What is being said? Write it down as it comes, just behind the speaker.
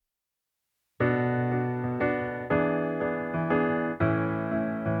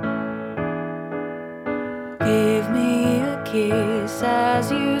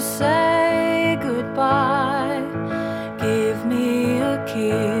as you say goodbye. Give me a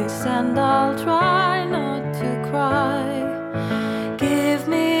kiss and I'll try not to cry. Give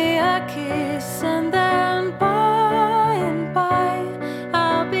me a kiss and then by and by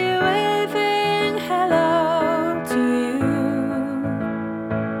I'll be waving hello to you.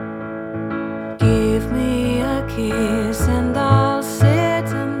 Give me a kiss and I'll sit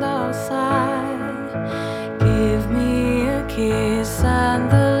and I'll sigh. Give me a kiss and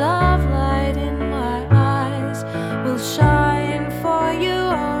the love light in my eyes will shine for you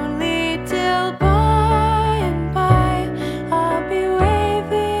only till by and by I'll be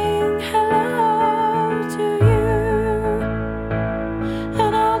waving hello to you.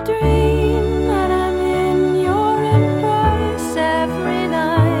 And I'll dream that I'm in your embrace every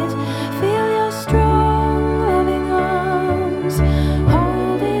night. Feel your strong loving arms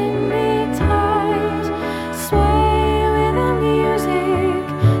holding me tight. Sway with the music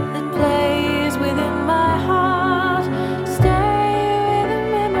that plays within my heart. Stay with the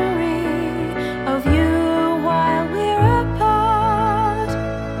memory of you while we're apart.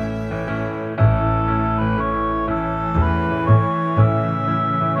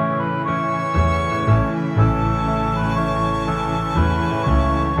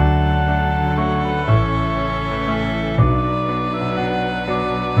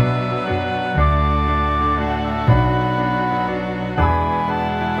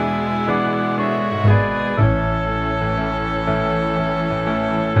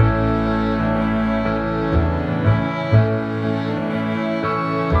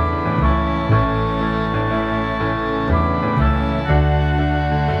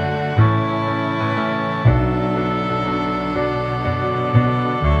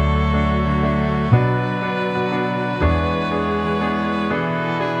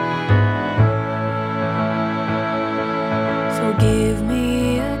 So give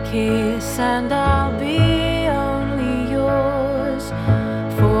me a kiss and I'll be only yours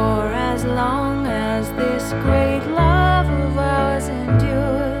for as long as this great love